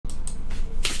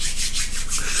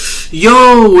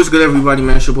Yo, what's good, everybody,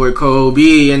 man? It's your boy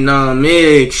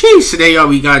ColbeNThaMix. Sheesh, today, y'all,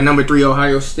 we got number 3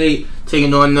 Ohio State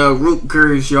taking on the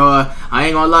Rutgers, y'all. I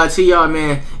ain't gonna lie to y'all,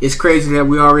 man. It's crazy that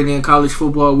we already in college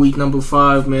football week number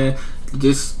 5, man.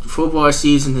 This football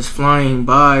season is flying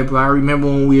by, bro. I remember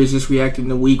when we was just reacting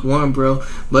to week 1, bro.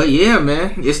 But yeah,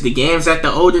 man, it's the games at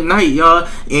the older night, y'all,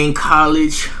 in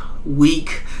college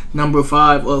week number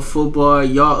 5 of football,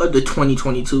 y'all, of the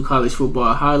 2022 college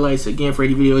football highlights. Again, for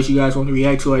any videos you guys want to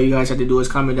react to, all you guys have to do is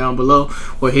comment down below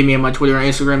or hit me on my Twitter or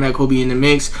Instagram at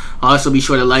ColbeNThaMix. Also, be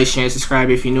sure to like, share, and subscribe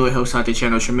if you're new. It helps out the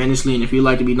channel tremendously. And if you'd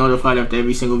like to be notified after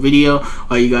every single video,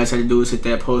 all you guys have to do is hit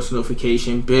that post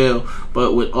notification bell.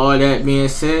 But with all that being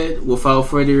said, without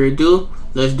further ado,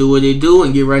 let's do what it do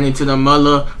and get right into the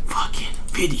motherfucking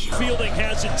video. Fielding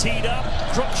has it teed up.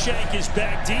 Crookshank is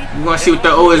back deep. We're gonna see what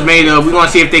the O is made of. We're gonna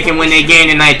see if they can win their game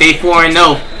tonight. They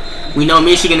 4-0. We know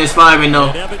Michigan is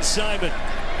 5-0. Evan Simon.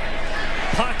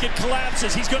 Pocket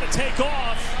collapses. He's gonna take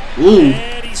off. Ooh.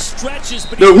 And he stretches,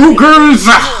 but the Rutgers.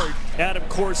 Adam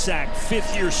Corsack,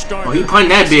 5th-year starter. Oh, he punting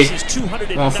that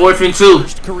bitch on 4th and 2.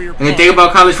 And the thing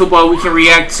about college football, we can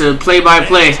react to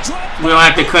play-by-play. We don't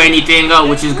have to cut anything up,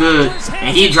 which is good.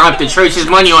 And he dropped the church's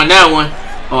money on that one.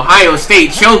 Ohio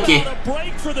State choking.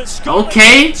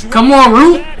 Okay, come on,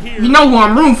 Root. You know who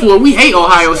I'm rooting for. We hate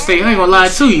Ohio State. I ain't gonna lie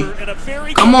to you.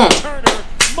 Come on.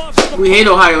 We hate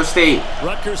Ohio State.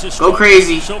 Go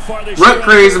crazy.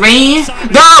 Rutgers, man.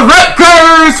 The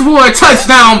Rutgers for a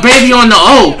touchdown, baby, on the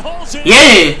O.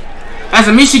 Yeah. As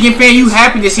a Michigan fan, you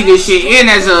happy to see this shit. And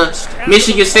as a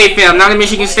Michigan State fan, I'm not a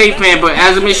Michigan State fan, but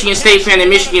as a Michigan State fan and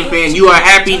Michigan fan, you are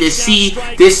happy to see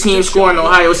this team scoring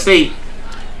Ohio State.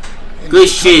 Good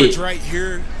shit. Right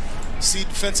here. See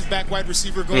defensive back wide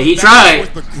receiver going. Yeah, he tried.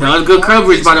 That was good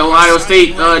coverage by the Ohio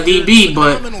State DB,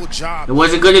 but it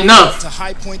wasn't good enough. To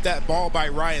high point that ball by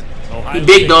Ryan. He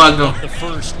big dog though.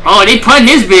 Oh, they punting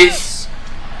this bitch.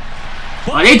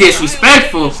 Oh, they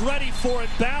disrespectful.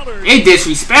 They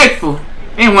disrespectful.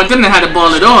 They didn't want them to have the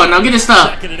ball at all. Now get it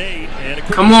stopped.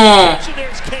 Come on.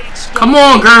 Come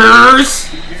on, girls.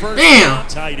 Damn.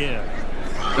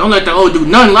 Don't let the O do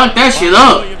nothing. Lock that shit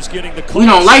up. We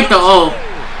don't like the O.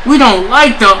 We don't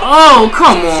like the O.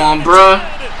 Come on, bruh.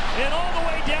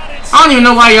 I don't even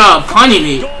know why y'all punted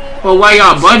it. Or why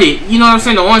y'all butted. You know what I'm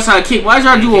saying? The onside kick. Why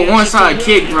y'all do a onside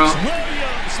kick, bro?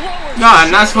 Y'all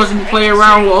not supposed to be playing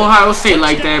around with Ohio State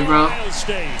like that, bro.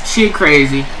 Shit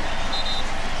crazy.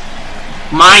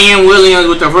 Mayan Williams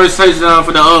with the first touchdown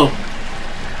for the O.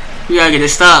 We gotta get it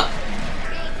stopped.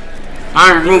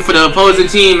 I'm rooting for the opposing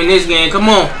team in this game. Come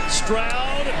on.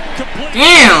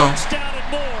 Damn.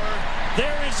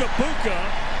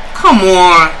 Come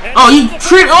on. Oh, you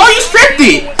tripped. Oh, you stripped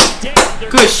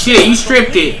it. Good shit. You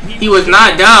stripped it. He was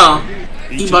not down.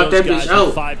 He bought that bitch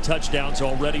out. 5 touchdowns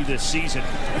already this season.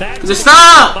 Just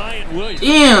stop.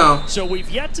 Damn. So we've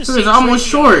yet to see. It was almost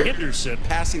short.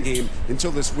 Passing game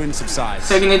until this wind subsides.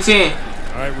 2nd and 10.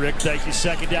 All right, Rick. Thank you.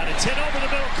 2nd down and 10 over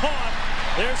the middle.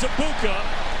 Caught. There's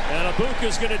Abuka. And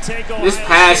Abuka's gonna take this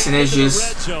passing is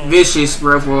just vicious,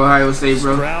 bro, for Ohio State,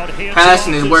 bro.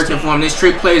 Passing is working for him. This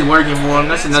trick play is working for him.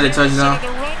 That's another touchdown.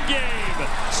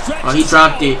 Oh, he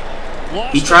dropped it.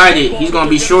 He tried it. He's gonna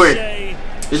be short.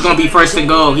 It's gonna be 1st and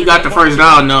goal. He got the 1st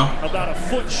down, though.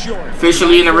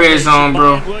 Officially in the red zone,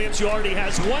 bro.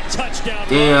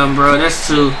 Damn, bro, that's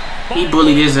 2. He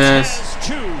bullied his ass.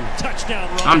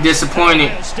 I'm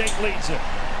disappointed.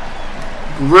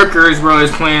 Rutgers, bro,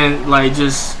 is playing like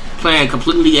just playing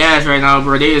completely ass right now,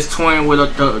 bro. They is toying with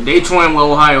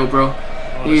Ohio, bro.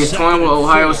 They is toying with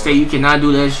Ohio State. You cannot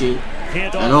do that shit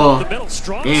at all.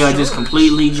 They are just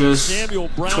completely just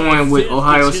toying with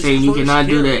Ohio State. You cannot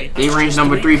do that. They ranked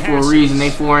number 3 for a reason. They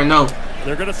 4-0.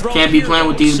 Can't be playing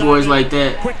with these boys like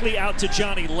that.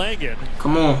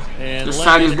 Come on, let's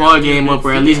tie this ball game up,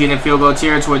 or at least get in field goal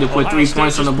territory to put 3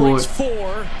 points on the board.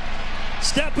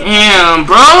 Damn,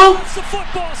 bro.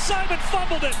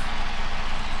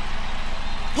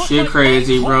 Shit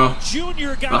crazy, bro.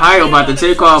 Ohio about to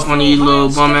take off on these little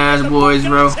bum ass boys,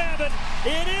 bro.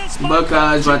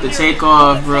 Buckeyes about to take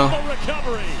off, bro.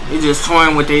 They just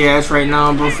toying with their ass right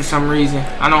now, bro, for some reason.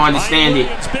 I don't understand it.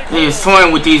 They just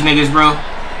toying with these niggas, bro.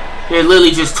 They're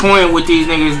literally just toying with these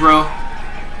niggas, bro.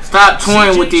 Stop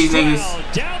toying with these niggas.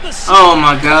 Oh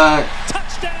my god.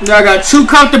 Y'all got too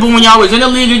comfortable when y'all was in the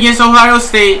league against Ohio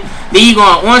State. Then you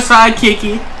going onside kick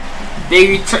it.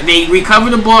 They recover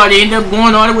the ball. They end up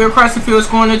going all the way across the field,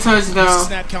 scoring a touchdown.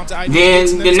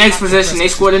 Then the next possession, they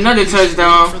scored another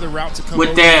touchdown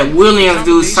with that Williams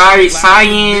dude,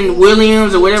 Cyan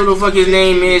Williams or whatever the fuck his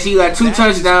name is. He got 2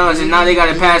 touchdowns, and now they got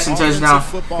a passing touchdown,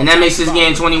 and that makes this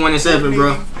game 21-7,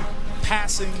 bro.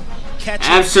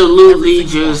 catching. Absolutely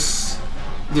just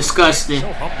disgusting.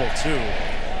 So humble too.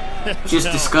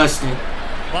 Just disgusting.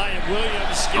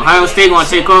 Williams Ohio State gonna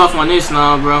take off on this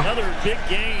now, bro. Another big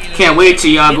gain. Can't wait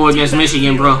till y'all go against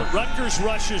Michigan, bro. Rutgers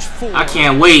rushes 4. I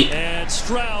can't wait. And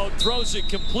Stroud throws it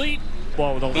complete.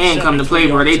 Ball with only And come to play,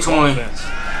 bro. They torn.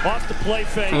 Off the play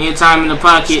fake. Any time in the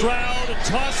pocket. Stroud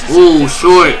tosses Ooh, it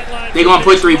short. sideline. They gonna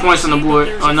put 3 points on the board.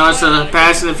 Oh no, it's a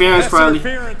pass interference probably.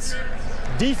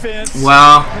 Defense.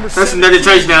 Wow, that's another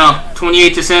touchdown.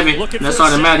 28-7. That's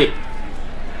automatic.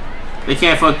 They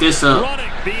can't fuck this up. Running,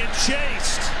 being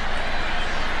chased.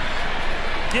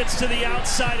 Gets to the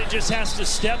outside and just has to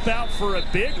step out for a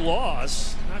big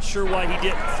loss. Not sure why he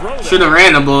didn't throw that. Should have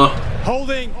ran the ball.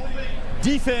 Holding.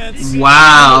 Defense.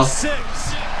 Wow. 6.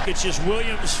 It's just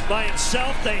Williams by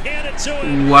himself. They hand it to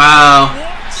him. Wow.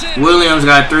 Williams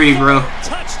got 3, bro.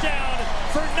 Touchdown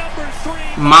for number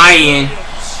 3. Mayan.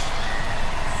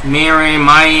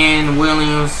 Mayan,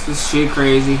 Williams. This shit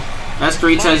crazy. That's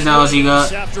 3 touchdowns he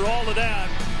got. After all of that,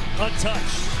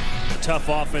 untouched. A tough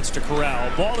offense to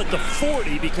corral. Ball at the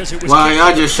 40 because it was. Wow,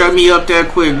 y'all just shut me up that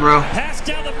quick, bro. Pass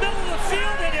down the middle of the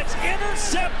field and it's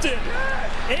intercepted.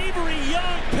 Avery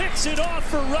Young picks it off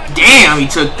for Rutgers. Damn, he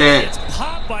took that. It's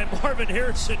popped by Marvin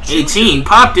Harrison Jr. 18,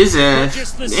 popped his ass.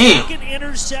 Just the Damn. second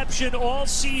interception all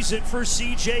season for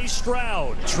C.J.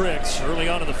 Stroud. Tricks early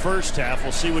on in the first half.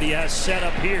 We'll see what he has set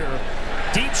up here.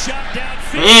 Deep shot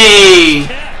downfield. Hey,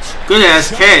 Catch. good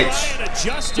ass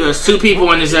catch. There's 2 people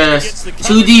on his ass. 2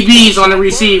 DBs on the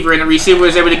receiver, and the receiver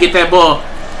was able to get that ball.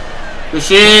 Good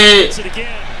shit.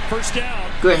 First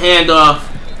down. Good handoff.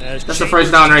 That's the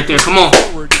first down right there. Come on.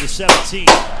 Forward to the 17.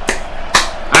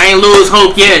 I ain't lose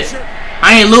hope yet.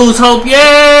 I ain't lose hope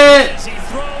yet. As he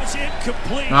throws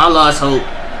incomplete. No, I lost hope.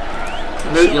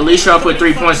 At least y'all put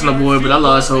 3 points on the board, but I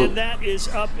lost hope. And that is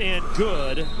up and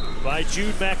good by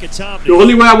Jude McAtomney. The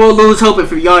only way I won't lose hope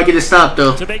if y'all get a stop,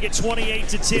 though. To make it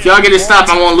 28-10. If y'all get a stop,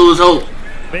 I won't lose hope.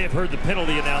 May have heard the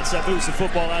penalty announced. That moves the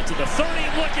football out to the 30.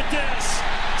 Look at this.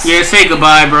 Yeah, say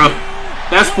goodbye, bro.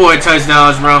 That's 4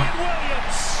 touchdowns, bro.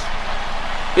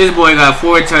 This boy got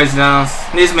 4 touchdowns.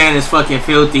 This man is fucking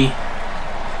filthy.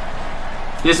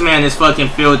 This man is fucking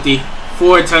filthy.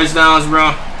 4 touchdowns,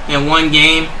 bro, in 1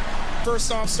 game.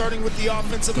 First off, starting with the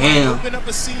offensive line, open up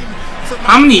a seam for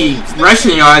how many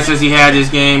rushing yards has he had this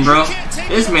game, bro?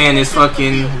 This man is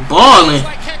fucking balling.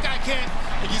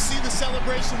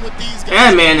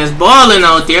 That man is balling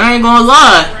out there. I ain't gonna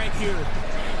lie.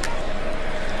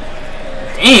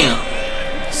 Damn.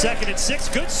 2nd and 6.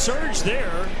 Good surge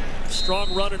there.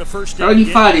 Strong run and a first down.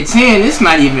 35-10. It's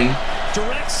not even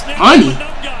funny.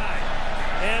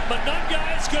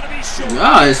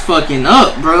 Y'all is fucking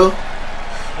up, bro.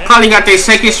 Probably got their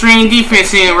 2nd string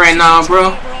defense in right now,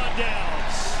 bro.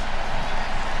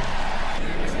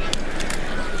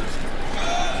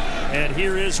 And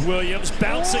here is Williams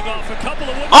bouncing off a couple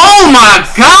of. Oh my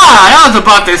God! I was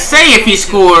about to say if he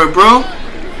scored, bro.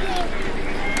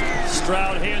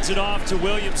 Stroud hands it off to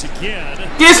Williams again.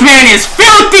 This man is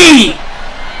filthy!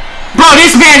 Bro,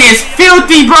 this man is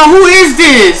filthy, bro. Who is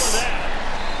this?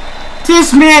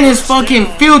 This man is fucking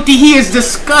filthy. He is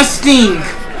disgusting.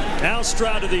 Now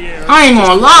Stroud to the air. I ain't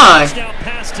gonna lie.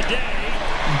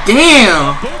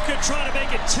 Damn.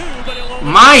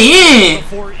 My end.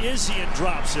 Before Izzian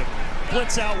drops him.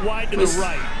 Blitz out wide to the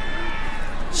right.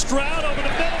 Stroud over the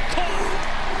middle.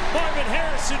 Caught. Marvin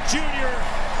Harrison Jr.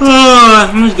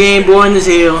 I'm just game boring as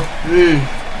hell.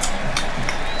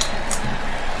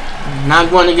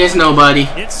 Not going against nobody.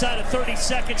 Inside of 30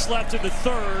 seconds left in the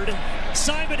 3rd.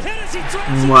 Simon hit as he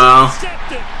throws. Wow.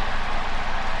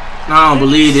 I don't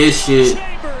believe this shit.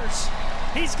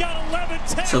 He's got 11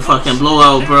 it's a fucking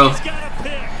blowout, bro.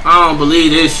 I don't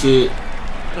believe this shit.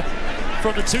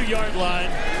 From the 2-yard line,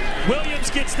 Williams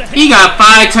gets the. He got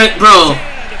 5 bro.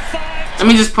 Let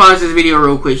me just pause this video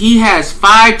real quick. He has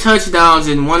 5 touchdowns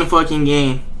in 1 fucking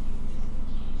game.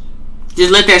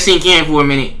 Just let that sink in for a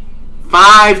minute.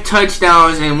 5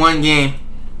 touchdowns in 1 game.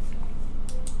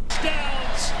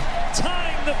 Touchdowns,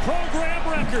 tying the program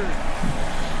record.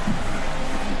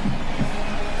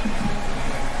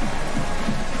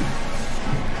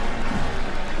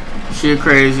 Shit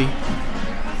crazy.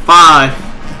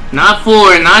 5. Not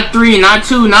 4, not 3, not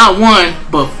 2, not 1,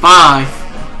 but 5.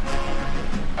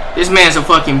 This man's a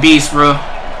fucking beast, bro.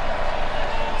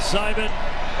 Simon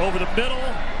over the middle,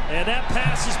 and that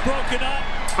pass is broken up.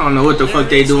 I don't know what the fuck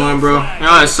they doing, bro.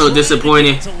 Y'all is so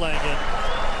disappointing.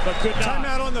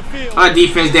 Our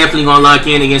defense definitely gonna lock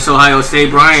in against Ohio State,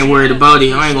 bro. I ain't worried about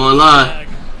it. I ain't gonna lie.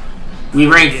 We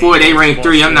ranked 4, they ranked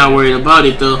 3. I'm not worried about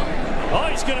it, though.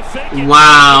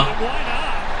 Wow.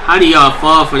 How do y'all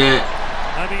fall for that?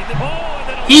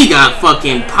 He got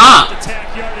fucking popped.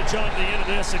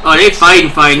 Oh, they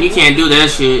fighting. You can't do that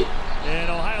shit. And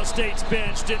Ohio State's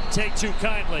bench didn't take too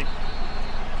kindly.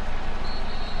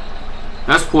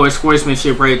 That's poor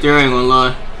sportsmanship right there, I ain't gonna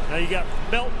lie. Now you got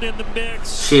Melton in the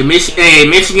mix. Shit, Michigan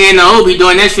and the O be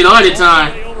doing that shit all the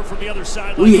time.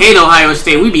 We hate Ohio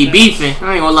State. We be beefing.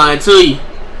 I ain't gonna lie to you.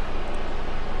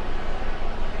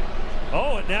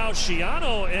 Oh, and now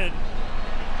Shiano and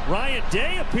Ryan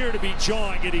Day appear to be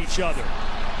jawing at each other.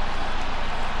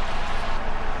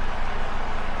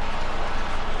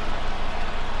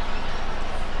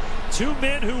 Two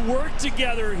men who worked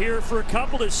together here for a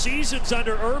couple of seasons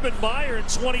under Urban Meyer in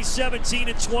 2017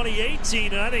 and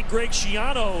 2018, and I think Greg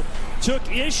Schiano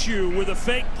took issue with a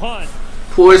fake punt.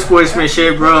 Poor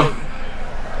sportsmanship, bro.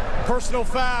 Personal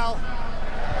foul.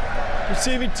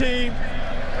 Receiving team.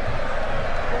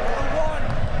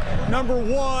 Number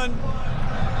one.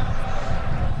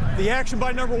 The action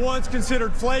by number one is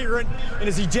considered flagrant and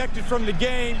is ejected from the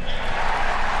game.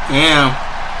 Damn.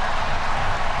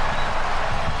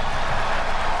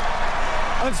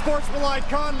 Unsportsmanlike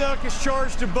conduct is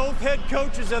charged to both head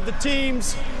coaches of the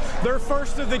teams. They're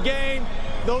first of the game.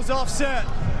 Those offset.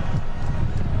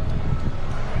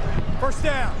 First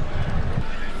down.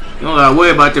 You don't gotta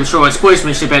worry about them showing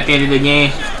sportsmanship at the end of the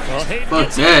game. Fuck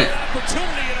that.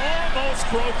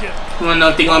 I don't know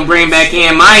if they're gonna bring back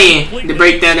in my end to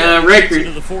break that record.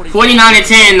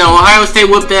 49-10 though. Ohio State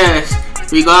whooped ass.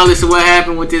 Regardless of what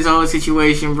happened with this whole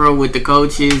situation, bro, with the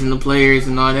coaches and the players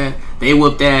and all that, they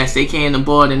whooped ass. They came the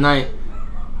ball tonight.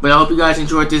 But I hope you guys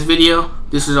enjoyed this video.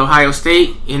 This is Ohio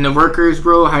State in the Rutgers,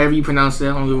 bro. However you pronounce that,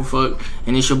 I don't give a fuck.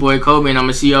 And it's your boy Kobe, and I'm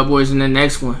gonna see y'all boys in the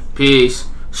next one. Peace.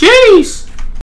 Jeez.